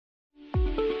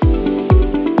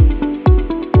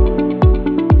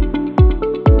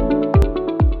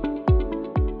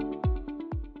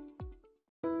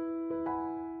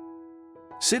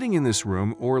Sitting in this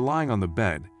room or lying on the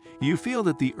bed, you feel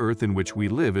that the Earth in which we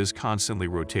live is constantly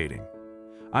rotating.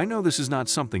 I know this is not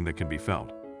something that can be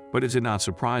felt, but is it not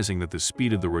surprising that the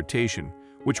speed of the rotation,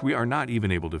 which we are not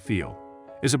even able to feel,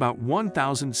 is about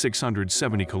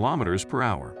 1,670 kilometers per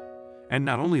hour? And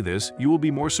not only this, you will be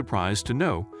more surprised to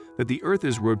know that the Earth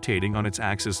is rotating on its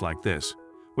axis like this,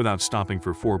 without stopping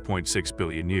for 4.6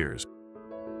 billion years.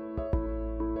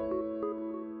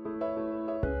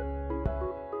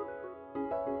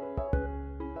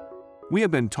 We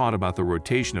have been taught about the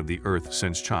rotation of the Earth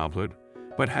since childhood,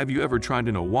 but have you ever tried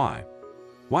to know why?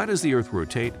 Why does the Earth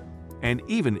rotate? And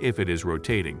even if it is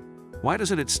rotating, why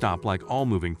doesn't it stop like all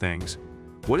moving things?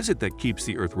 What is it that keeps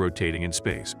the Earth rotating in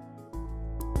space?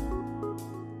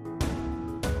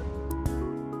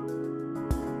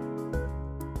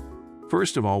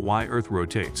 First of all, why Earth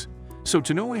rotates. So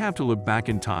to know, we have to look back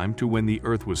in time to when the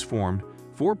Earth was formed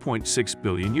 4.6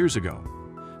 billion years ago.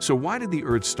 So why did the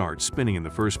Earth start spinning in the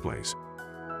first place?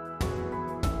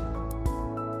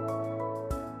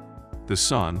 The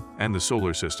Sun and the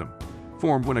Solar System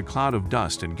formed when a cloud of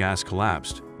dust and gas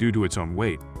collapsed due to its own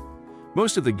weight.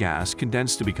 Most of the gas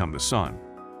condensed to become the Sun,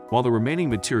 while the remaining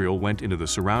material went into the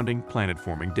surrounding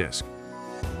planet-forming disk.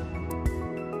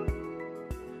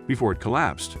 Before it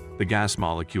collapsed, the gas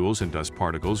molecules and dust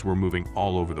particles were moving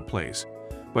all over the place,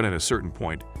 but at a certain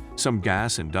point, some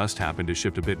gas and dust happened to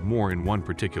shift a bit more in one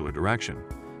particular direction,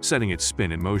 setting its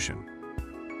spin in motion.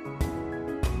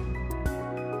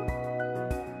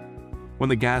 When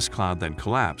the gas cloud then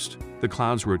collapsed, the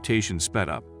cloud's rotation sped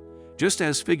up, just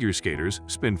as figure skaters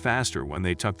spin faster when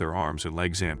they tuck their arms and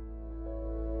legs in.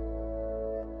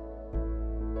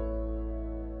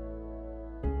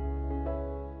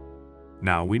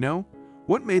 Now we know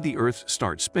what made the Earth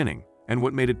start spinning and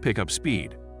what made it pick up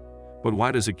speed. But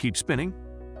why does it keep spinning?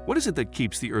 What is it that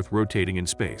keeps the Earth rotating in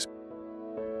space?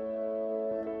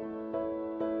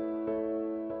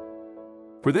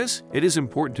 For this, it is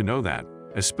important to know that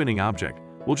a spinning object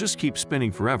will just keep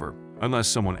spinning forever unless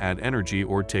someone add energy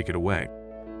or take it away.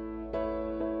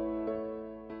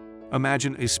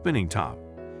 Imagine a spinning top.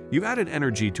 You added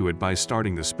energy to it by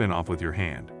starting the spin off with your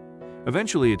hand.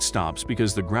 Eventually it stops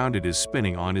because the ground it is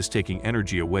spinning on is taking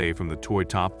energy away from the toy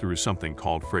top through something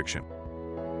called friction.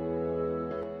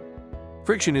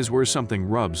 Friction is where something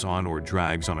rubs on or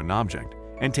drags on an object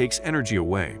and takes energy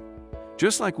away.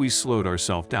 Just like we slowed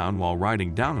ourselves down while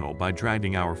riding downhill by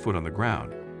dragging our foot on the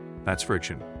ground. That's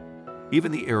friction.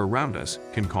 Even the air around us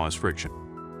can cause friction.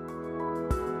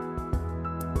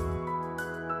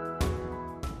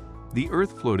 The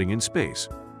Earth floating in space.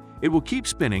 It will keep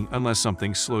spinning unless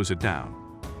something slows it down.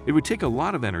 It would take a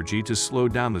lot of energy to slow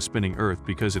down the spinning Earth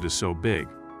because it is so big.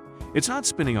 It's not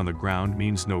spinning on the ground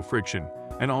means no friction,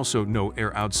 and also no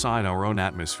air outside our own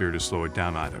atmosphere to slow it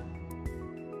down either.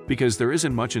 Because there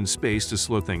isn't much in space to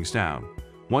slow things down,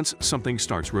 once something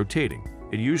starts rotating,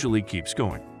 it usually keeps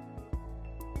going.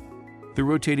 The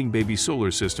rotating baby solar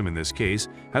system in this case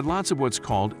had lots of what's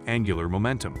called angular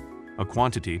momentum, a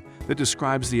quantity that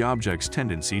describes the object's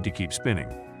tendency to keep spinning.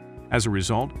 As a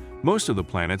result, most of the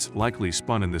planets likely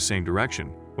spun in the same direction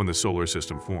when the solar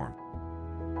system formed.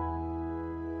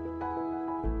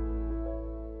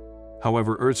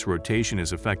 However, Earth's rotation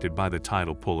is affected by the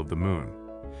tidal pull of the Moon.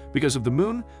 Because of the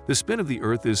Moon, the spin of the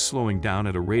Earth is slowing down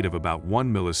at a rate of about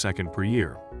 1 millisecond per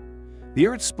year. The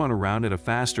Earth spun around at a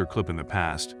faster clip in the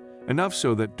past, enough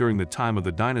so that during the time of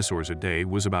the dinosaurs a day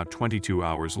was about 22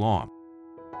 hours long.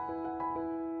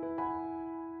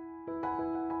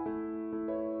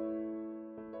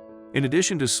 In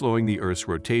addition to slowing the Earth's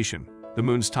rotation, the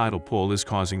Moon's tidal pull is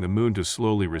causing the Moon to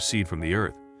slowly recede from the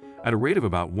Earth at a rate of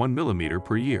about 1 millimeter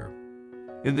per year.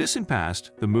 In this past,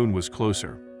 the Moon was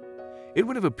closer. It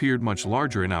would have appeared much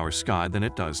larger in our sky than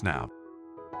it does now.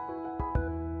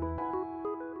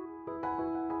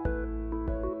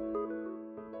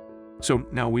 So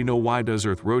now we know why does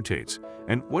Earth rotates,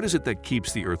 and what is it that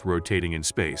keeps the Earth rotating in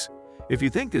space. If you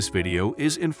think this video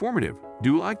is informative,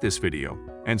 do like this video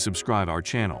and subscribe our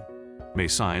channel. May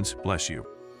science bless you.